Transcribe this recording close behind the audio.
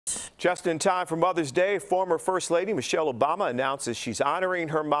Just in time for Mother's Day, former First Lady Michelle Obama announces she's honoring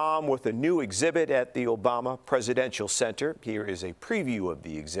her mom with a new exhibit at the Obama Presidential Center. Here is a preview of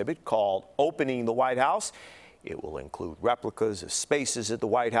the exhibit called Opening the White House. It will include replicas of spaces at the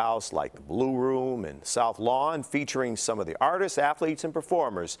White House like the Blue Room and South Lawn, featuring some of the artists, athletes, and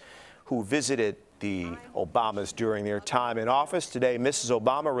performers who visited the Obamas during their time in office. Today, Mrs.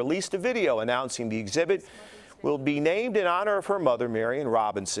 Obama released a video announcing the exhibit will be named in honor of her mother, Marian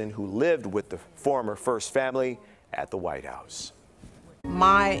Robinson, who lived with the former First family at the White House.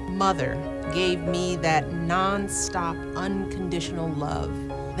 My mother gave me that nonstop, unconditional love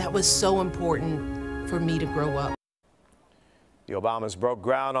that was so important for me to grow up. The Obamas broke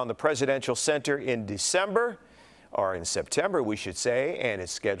ground on the Presidential Center in September, we should say, and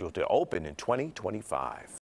it's scheduled to open in 2025.